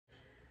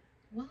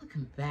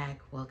Welcome back,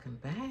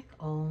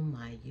 all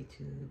my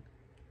YouTube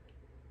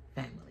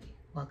family.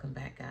 Welcome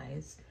back,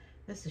 guys.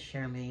 This is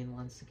Charmaine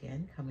once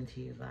again, coming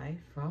to you live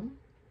from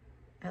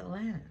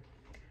Atlanta.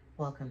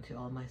 Welcome to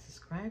all my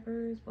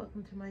subscribers.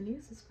 Welcome to my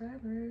new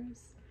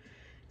subscribers.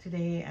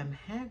 Today I'm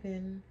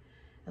having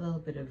a little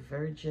bit of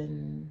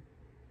virgin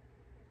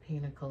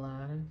pina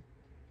colada.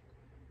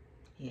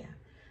 Yeah,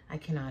 I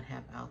cannot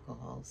have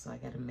alcohol, so I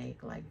got to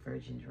make like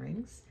virgin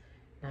drinks.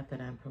 Not that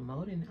I'm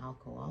promoting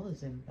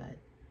alcoholism, but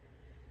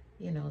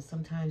you know,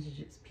 sometimes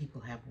you just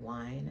people have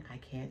wine. I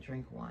can't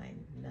drink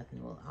wine.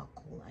 Nothing with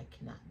alcohol I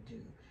cannot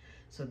do.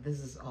 So this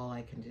is all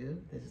I can do.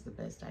 This is the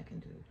best I can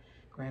do.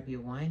 Grab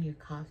your wine, your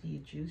coffee,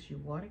 your juice, your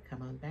water.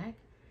 Come on back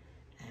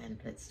and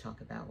let's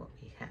talk about what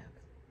we have.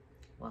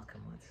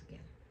 Welcome once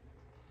again.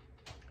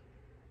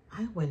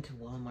 I went to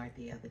Walmart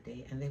the other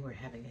day and they were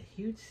having a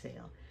huge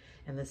sale.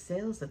 And the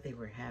sales that they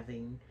were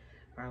having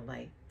are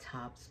like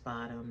tops,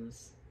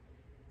 bottoms,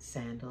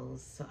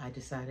 sandals. So I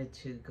decided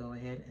to go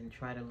ahead and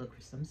try to look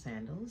for some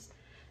sandals,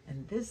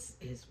 and this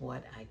is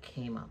what I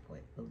came up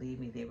with. Believe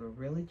me, they were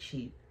really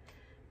cheap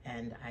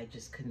and I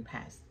just couldn't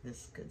pass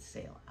this good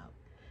sale out.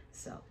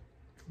 So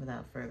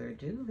without further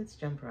ado, let's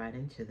jump right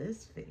into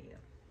this video.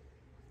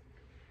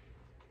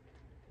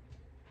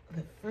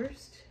 The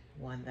first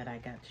one that I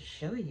got to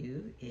show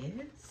you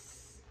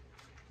is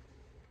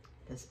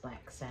this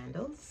black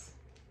sandals.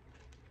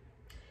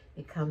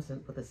 It comes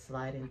with a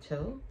sliding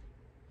toe.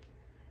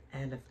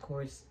 And of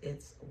course,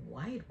 it's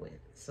wide width.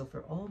 So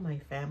for all my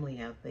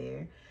family out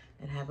there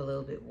that have a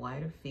little bit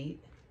wider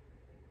feet,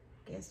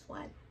 guess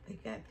what? They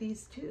got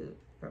these too.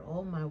 For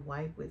all my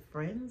wide width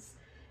friends,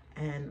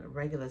 and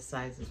regular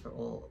sizes for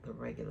all the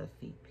regular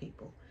feet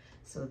people.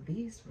 So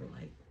these were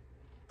like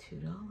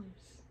 $2.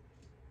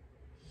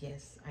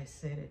 Yes, I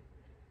said it,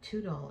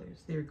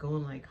 $2. They're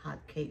going like hot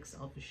cakes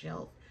off the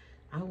shelf.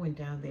 I went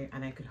down there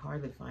and I could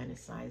hardly find a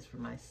size for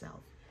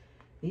myself.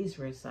 These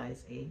were a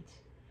size 8.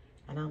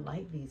 And I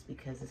like these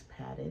because it's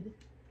padded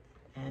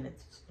and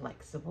it's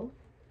flexible.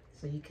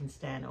 So you can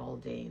stand all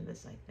day in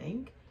this, I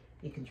think.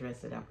 You can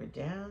dress it up or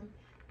down,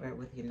 wear it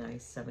with your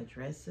nice summer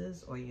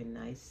dresses or your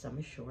nice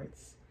summer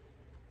shorts.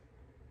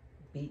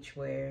 Beach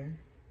wear,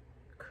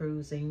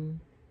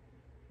 cruising,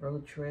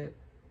 road trip,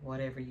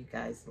 whatever you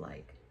guys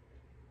like.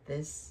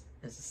 This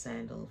is a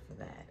sandal for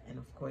that. And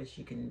of course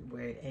you can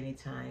wear it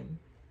anytime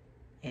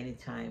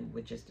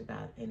with just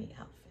about any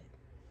outfit.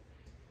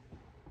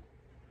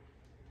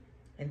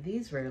 And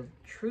these were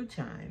True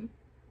Time.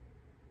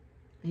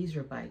 These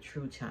were by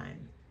True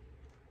Time.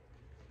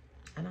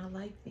 And I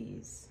like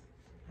these.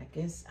 I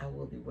guess I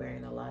will be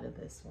wearing a lot of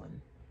this one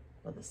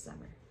for the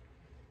summer.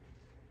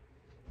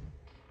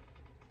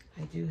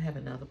 I do have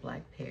another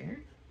black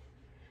pair.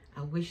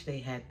 I wish they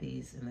had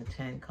these in the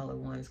tan color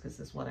ones because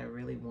that's what I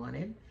really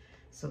wanted.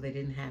 So they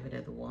didn't have it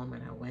at the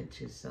Walmart I went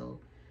to. So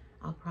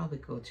I'll probably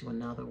go to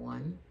another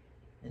one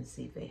and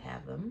see if they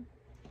have them.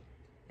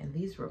 And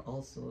these were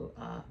also,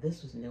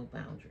 this was No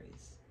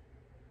Boundaries.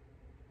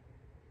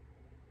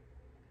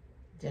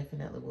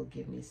 Definitely will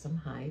give me some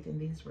height, and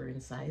these were in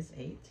size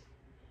 8.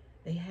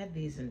 They had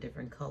these in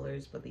different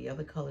colors, but the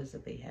other colors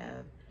that they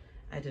have,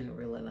 I didn't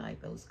really like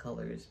those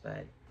colors,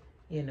 but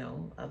you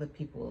know, other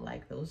people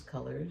like those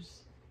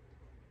colors.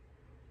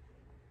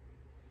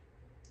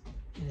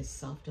 And it's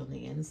soft on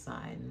the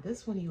inside. And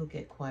this one, you'll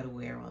get quite a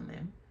wear on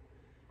them.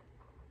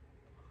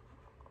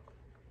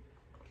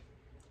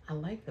 I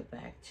like the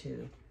back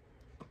too.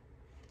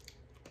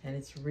 And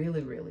it's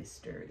really, really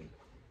sturdy.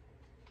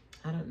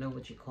 I don't know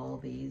what you call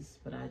these,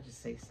 but I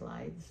just say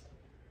slides.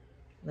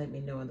 Let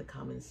me know in the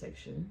comment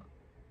section.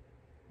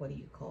 What do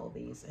you call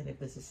these? And if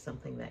this is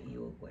something that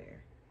you would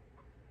wear.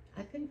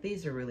 I think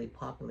these are really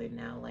popular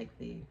now. Like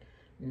the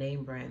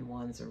name brand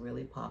ones are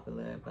really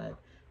popular. But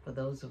for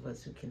those of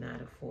us who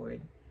cannot afford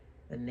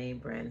the name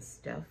brand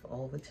stuff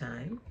all the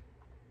time,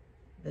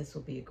 this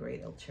will be a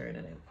great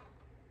alternative.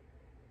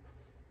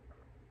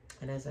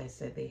 And as I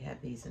said, they have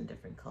these in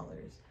different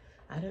colors.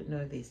 I don't know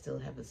if they still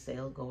have a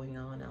sale going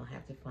on. I'll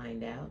have to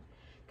find out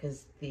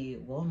because the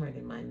Walmart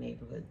in my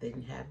neighborhood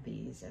didn't have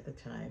these at the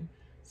time.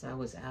 So I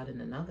was out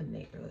in another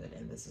neighborhood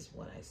and this is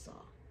what I saw.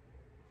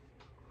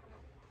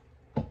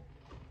 All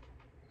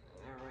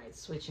right,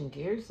 switching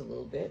gears a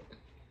little bit.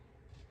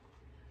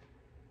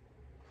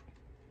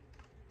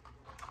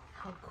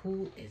 How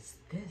cool is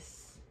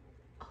this?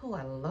 Oh,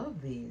 I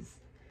love these.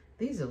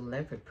 These are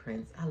leopard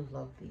prints. I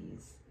love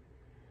these.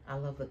 I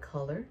love the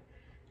color.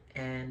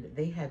 And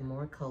they had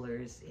more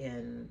colors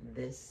in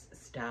this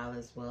style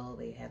as well.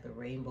 They had the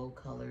rainbow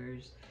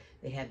colors.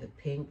 They had the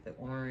pink, the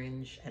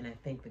orange, and I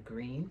think the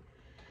green.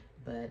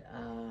 But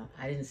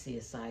I didn't see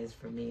a size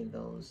for me in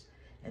those.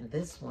 And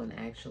this one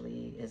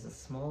actually is a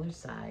smaller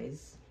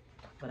size,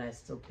 but I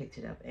still picked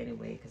it up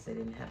anyway because they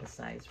didn't have a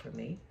size for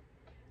me.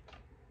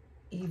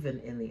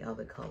 Even in the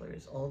other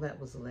colors, all that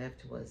was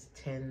left was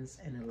 10s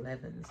and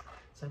 11s.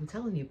 So I'm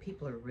telling you,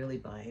 people are really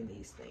buying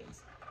these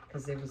things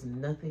because there was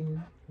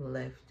nothing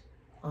left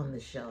on the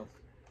shelf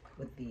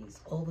with these.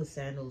 All the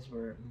sandals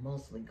were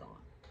mostly gone.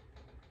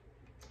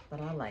 But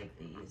I like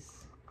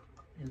these.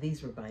 And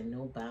these were by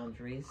No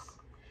Boundaries.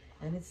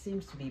 And it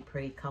seems to be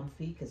pretty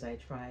comfy because I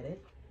tried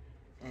it.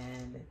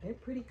 And they're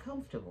pretty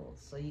comfortable.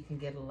 So you can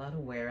get a lot of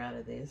wear out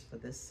of this for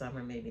this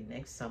summer, maybe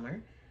next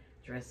summer.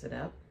 Dress it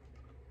up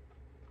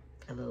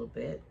a little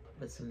bit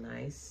with some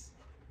nice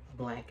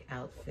black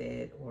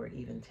outfit or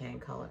even tan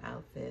color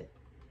outfit.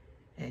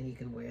 And you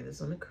can wear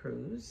this on a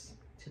cruise,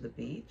 to the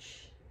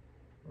beach,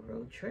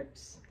 road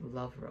trips.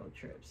 Love road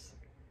trips.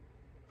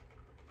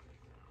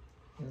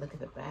 And look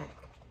at the back.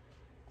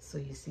 So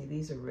you see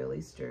these are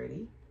really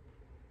sturdy.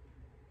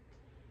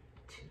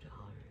 $2.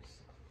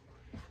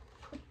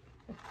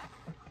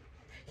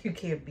 You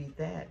can't beat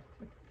that.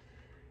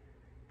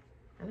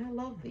 And I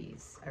love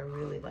these. I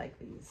really like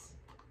these.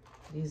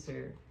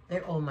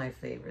 They're all my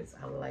favorites.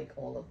 I like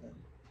all of them.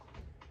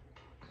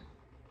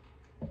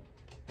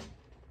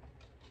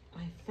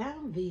 I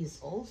found these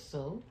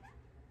also.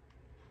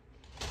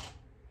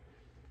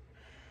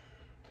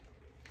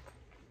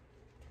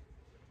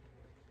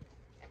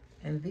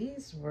 And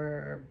these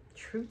were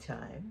True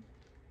Time.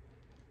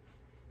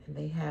 And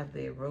they have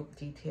their rope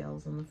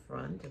details on the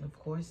front. And of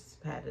course it's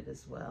padded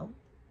as well.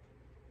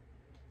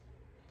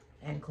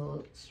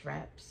 Ankle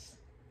straps.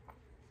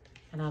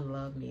 And I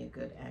love me a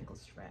good ankle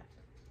strap.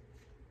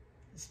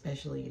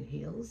 Especially in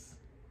heels.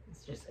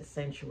 It just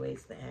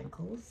accentuates the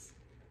ankles.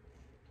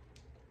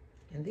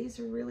 And these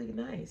are really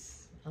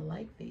nice. I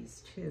like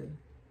these too.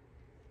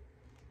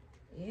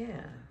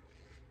 Yeah.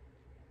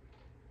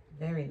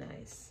 Very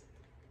nice.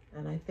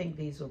 And I think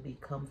these will be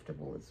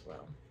comfortable as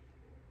well.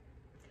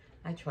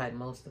 I tried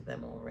most of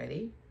them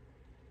already.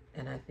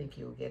 And I think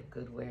you'll get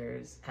good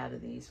wears out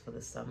of these for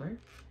the summer.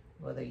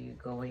 Whether you're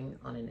going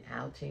on an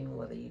outing,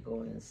 whether you're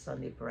going on a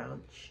Sunday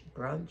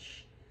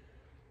brunch.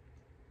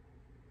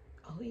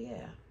 Oh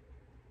yeah.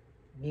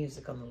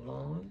 Music on the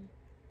lawn.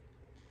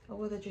 Or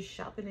whether just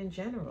shopping in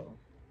general.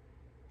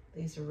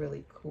 These are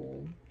really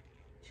cool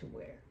to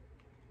wear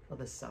for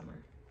the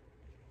summer.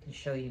 Can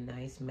show you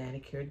nice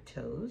manicured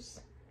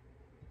toes.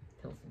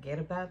 Don't forget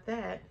about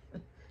that.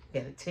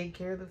 Got to take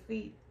care of the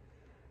feet.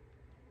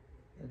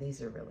 And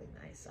these are really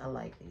nice. I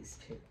like these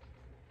too.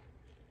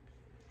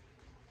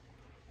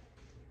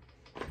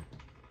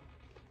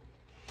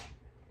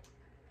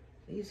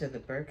 These are the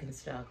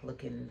Birkenstock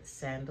looking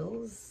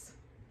sandals.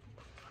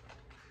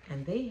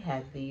 And they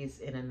had these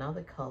in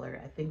another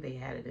color. I think they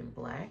had it in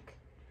black.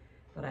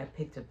 But I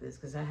picked up this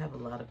because I have a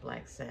lot of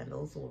black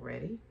sandals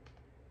already.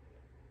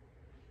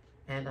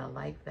 And I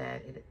like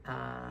that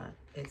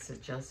it's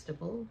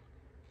adjustable.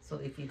 So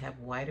if you have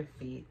wider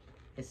feet,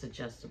 it's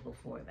adjustable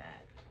for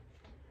that.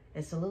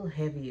 It's a little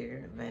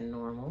heavier than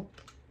normal.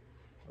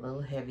 A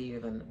little heavier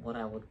than what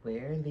I would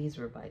wear. And these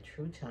were by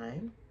True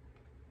Time.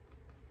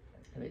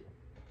 And it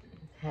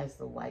has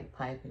the white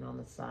piping on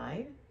the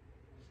side.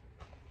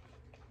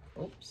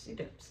 Oopsie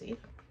doopsie.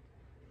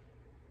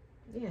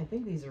 Yeah, I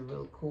think these are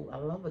real cool. I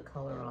love the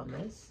color on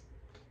this.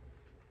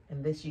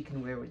 And this you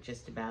can wear with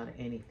just about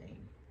anything.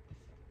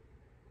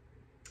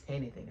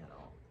 Anything at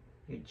all.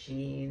 Your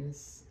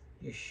jeans,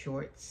 your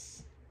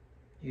shorts,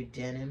 your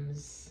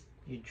denims,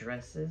 your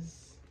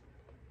dresses.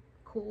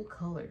 Cool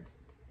color.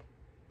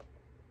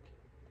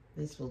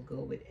 This will go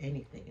with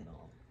anything at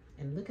all.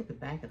 And look at the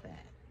back of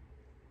that.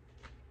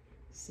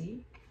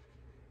 See?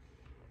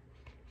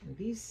 And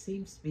these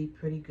seems to be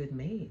pretty good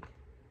made.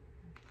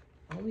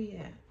 Oh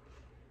yeah.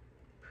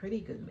 Pretty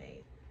good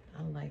made.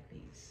 I like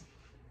these.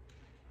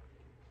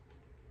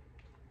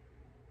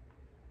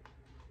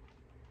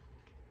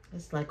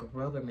 It's like a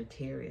rubber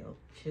material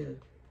too.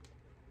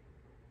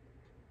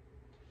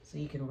 So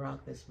you can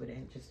rock this with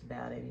just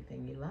about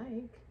anything you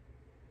like.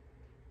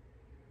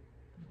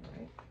 All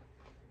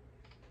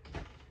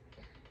right.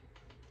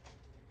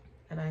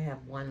 And I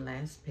have one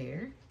last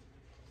pair.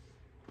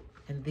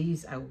 And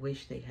these, I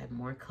wish they had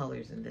more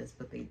colors in this,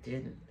 but they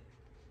didn't.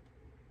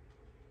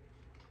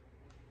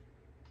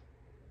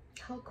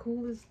 How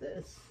cool is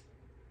this?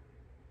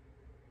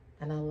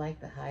 And I like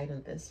the height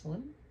on this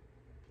one.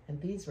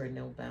 And these were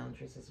No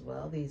Boundaries as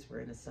well. These were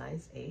in a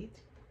size 8.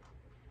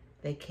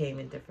 They came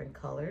in different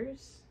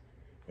colors.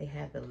 They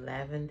had the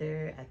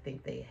lavender. I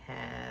think they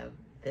have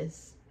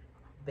this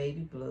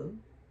baby blue.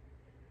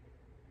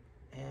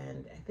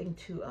 And I think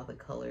 2 other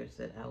colors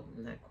that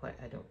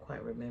I don't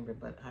quite remember,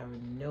 but I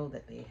know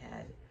that they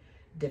had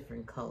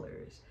different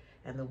colors.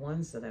 And the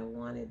ones that I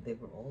wanted, they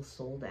were all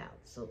sold out.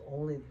 So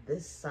only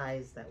this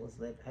size that was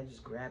left, I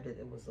just grabbed it.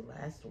 It was the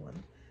last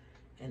one.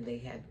 And they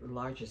had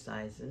larger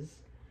sizes.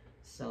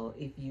 So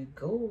if you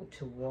go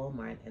to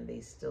Walmart and they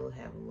still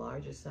have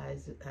larger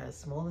sizes,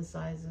 smaller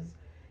sizes,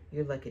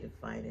 you're lucky to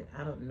find it.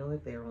 I don't know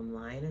if they're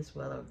online as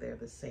well or if they're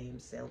the same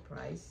sale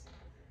price.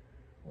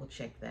 We'll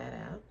check that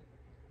out.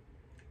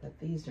 But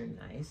these are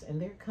nice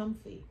and they're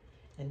comfy.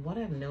 And what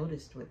I've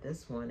noticed with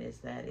this one is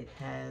that it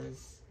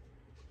has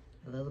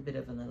a little bit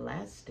of an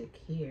elastic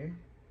here.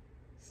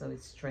 So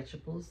it's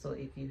stretchable. So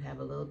if you have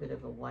a little bit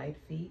of a wide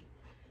feet,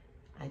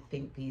 I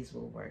think these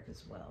will work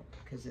as well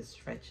because it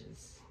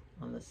stretches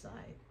on the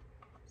side.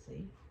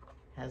 See?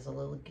 Has a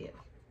little give.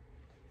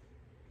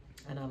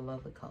 And I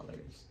love the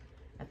colors.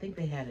 I think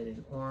they had it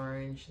in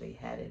orange, they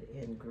had it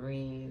in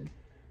green,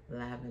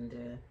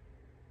 lavender,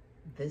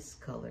 this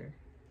color,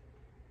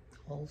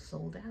 all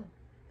sold out.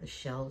 The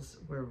shelves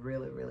were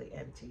really, really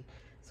empty.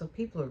 So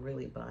people are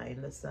really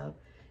buying this up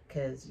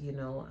because, you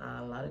know,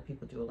 a lot of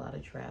people do a lot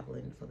of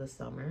traveling for the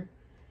summer.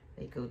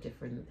 They go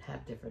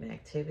have different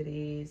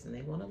activities, and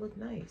they want to look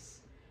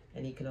nice.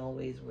 And you can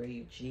always wear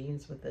your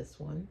jeans with this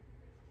one,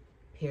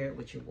 pair it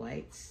with your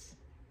whites,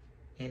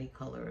 any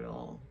color at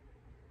all.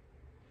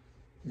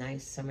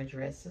 Nice summer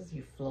dresses,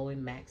 your flowing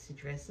maxi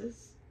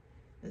dresses.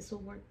 This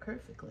will work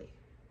perfectly.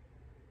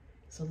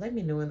 So let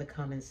me know in the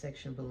comment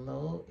section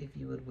below if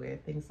you would wear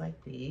things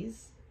like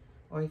these,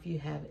 or if you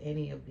have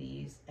any of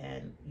these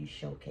and you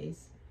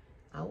showcase.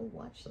 I will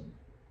watch them.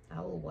 I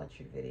will watch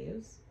your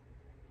videos.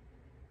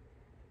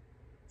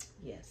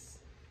 Yes.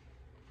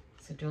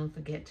 So don't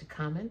forget to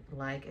comment,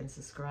 like, and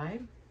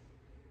subscribe.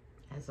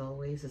 As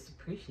always, it's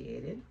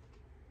appreciated.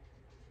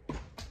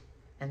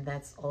 And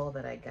that's all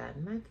that I got.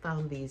 And I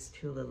found these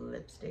two little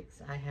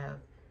lipsticks. I have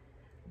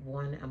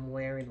one I'm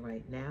wearing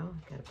right now.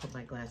 Got to put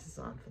my glasses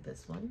on for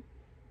this one.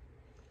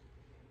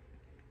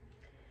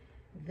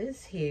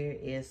 This here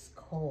is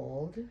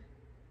called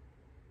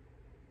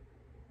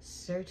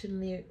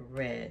Certainly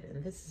Red.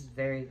 And this is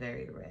very,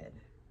 very red.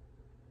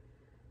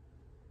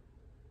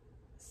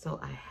 So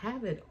I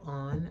have it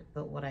on,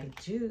 but what I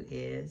do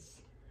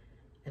is,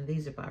 and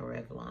these are by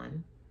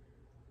Revlon.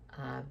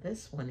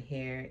 This one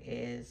here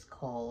is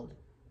called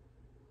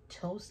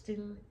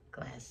Toasting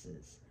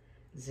Glasses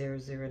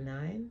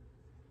 009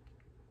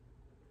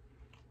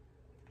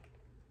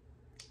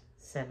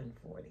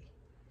 740.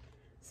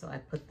 So I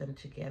put them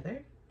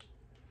together.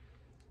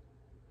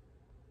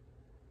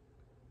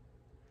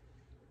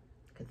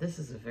 Because this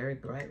is a very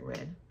bright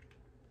red.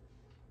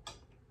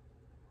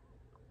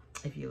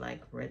 If you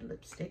like red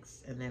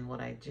lipsticks. And then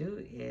what I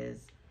do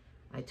is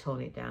I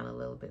tone it down a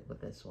little bit with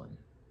this one.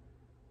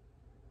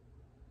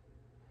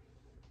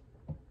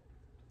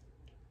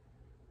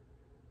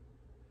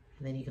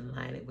 And then you can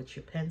line it with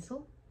your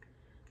pencil.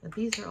 But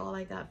these are all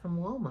I got from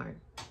Walmart.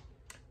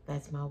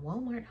 That's my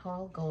Walmart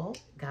haul goal,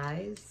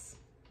 guys.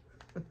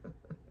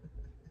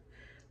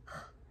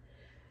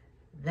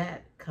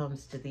 That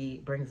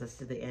brings us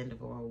to the end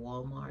of our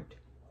Walmart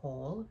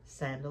haul.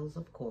 Sandals,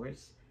 of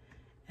course,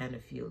 and a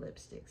few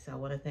lipsticks. I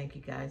want to thank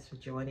you guys for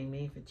joining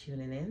me, for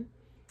tuning in,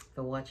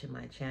 for watching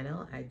my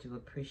channel. I do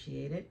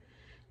appreciate it.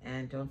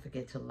 And don't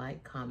forget to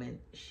like, comment,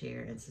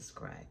 share, and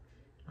subscribe.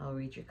 I'll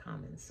read your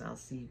comments. I'll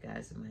see you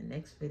guys in my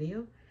next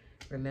video.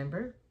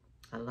 Remember,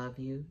 I love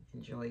you.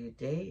 Enjoy your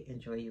day.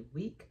 Enjoy your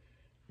week.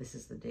 This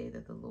is the day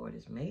that the Lord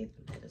has made.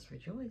 Let us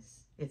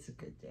rejoice. It's a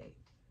good day.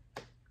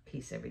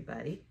 Peace,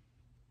 everybody.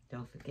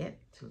 Don't forget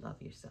to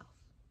love yourself.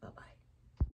 Bye-bye.